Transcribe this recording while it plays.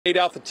laid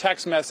out the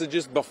text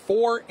messages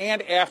before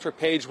and after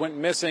Paige went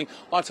missing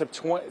on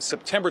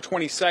September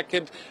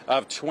 22nd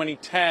of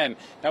 2010.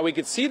 Now, we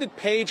could see that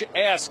Paige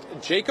asked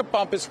Jacob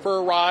Bumpass for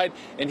a ride,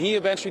 and he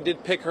eventually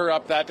did pick her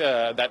up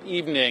that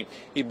evening.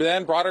 He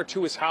then brought her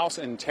to his house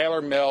in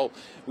Taylor Mill.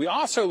 We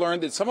also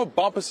learned that some of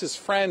Bumpass's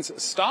friends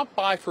stopped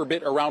by for a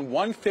bit around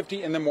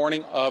 1:50 in the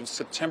morning of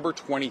September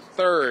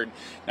 23rd.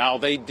 Now,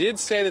 they did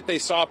say that they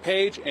saw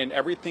Paige and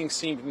everything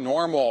seemed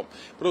normal,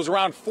 but it was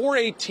around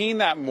 4:18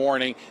 that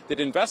morning that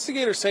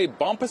investigators say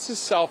Bumpass's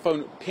cell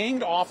phone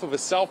pinged off of a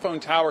cell phone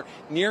tower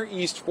near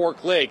East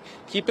Fork Lake.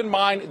 Keep in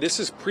mind, this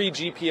is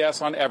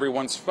pre-GPS on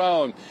everyone's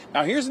phone.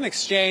 Now, here's an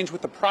exchange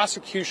with the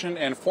prosecution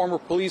and former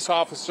police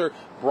officer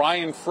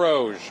Brian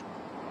Froge.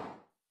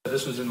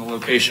 This was in the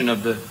location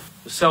of the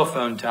cell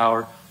phone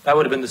tower. That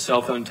would have been the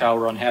cell phone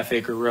tower on Half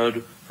Acre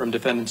Road from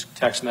defendant's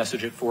text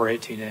message at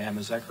 4:18 a.m.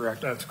 Is that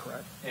correct? That's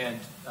correct. And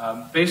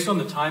based on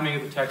the timing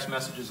of the text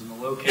messages and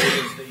the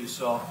locations that you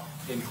saw,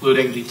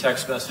 including the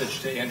text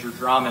message to Andrew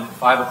Drummond at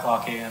 5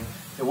 o'clock a.m.,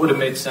 it would have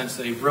made sense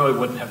that he really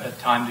wouldn't have had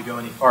time to go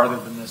any farther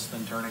than this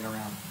than turning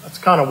around. That's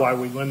kind of why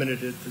we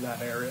limited it to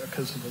that area,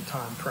 because of the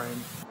time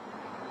frame.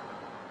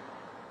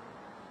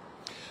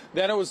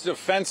 Then it was the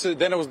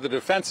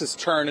defense's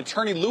turn.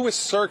 Attorney Louis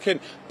Sirkin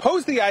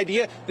posed the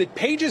idea that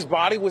Paige's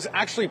body was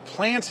actually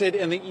planted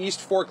in the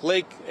East Fork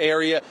Lake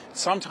area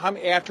sometime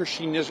after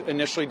she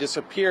initially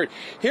disappeared.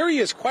 Here he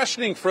is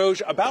questioning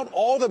Froge about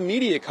all the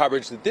media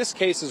coverage that this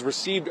case has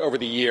received over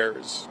the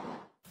years.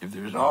 If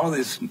there's all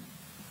this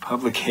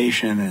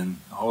publication and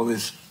all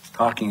this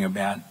talking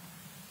about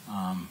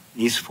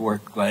East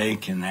Fork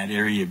Lake and that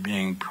area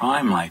being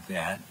prime like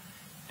that,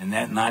 and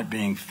that not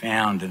being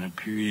found in a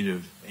period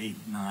of 8,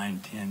 9,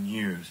 10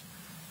 years.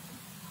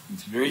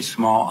 It's very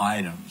small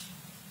items.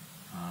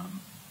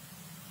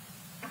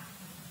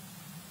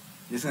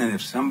 Isn't it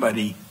if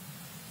somebody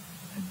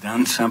had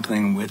done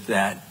something with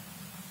that,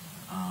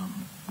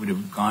 would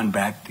have gone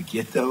back to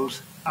get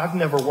those? I've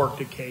never worked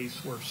a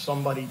case where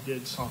somebody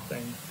did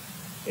something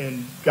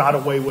and got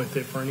away with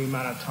it for any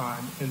amount of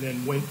time and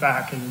then went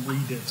back and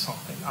redid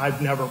something.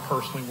 I've never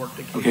personally worked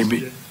a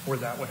case where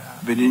that would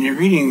happen. But in your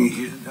reading,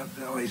 you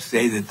always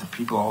say that the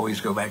people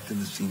always go back to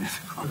the scene of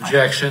the crime.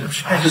 Objection.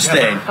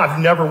 I've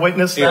never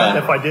witnessed that.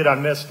 If I did, I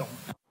missed them.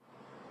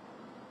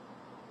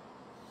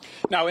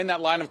 Now, in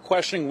that line of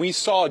questioning, we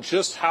saw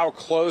just how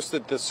close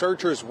that the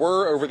searchers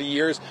were over the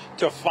years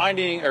to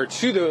finding, or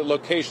to the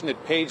location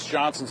that Paige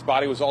Johnson's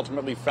body was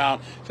ultimately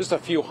found. Just a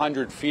few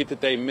hundred feet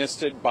that they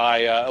missed it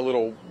by a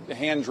little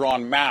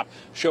hand-drawn map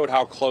showed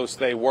how close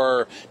they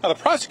were. Now, the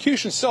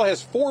prosecution still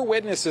has 4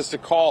 witnesses to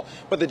call,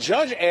 but the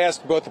judge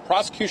asked both the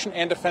prosecution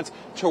and defense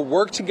to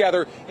work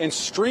together and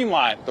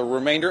streamline the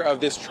remainder of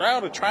this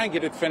trial to try and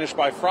get it finished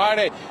by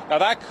Friday. Now,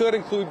 that could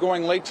include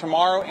going late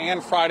tomorrow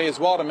and Friday as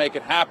well to make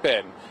it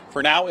happen.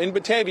 For now, in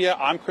Batavia,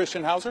 I'm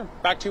Christian Hauser.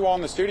 Back to you all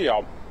in the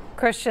studio.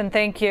 Christian,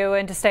 thank you.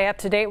 And to stay up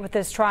to date with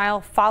this trial,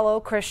 follow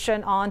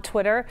Christian on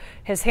Twitter.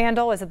 His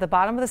handle is at the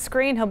bottom of the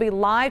screen. He'll be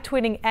live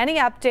tweeting any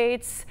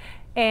updates,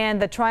 and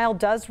the trial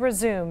does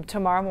resume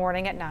tomorrow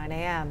morning at 9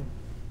 a.m.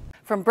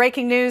 From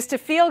breaking news to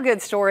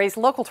feel-good stories,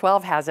 Local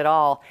 12 has it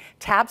all.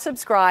 Tap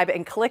subscribe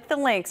and click the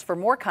links for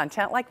more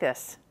content like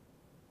this.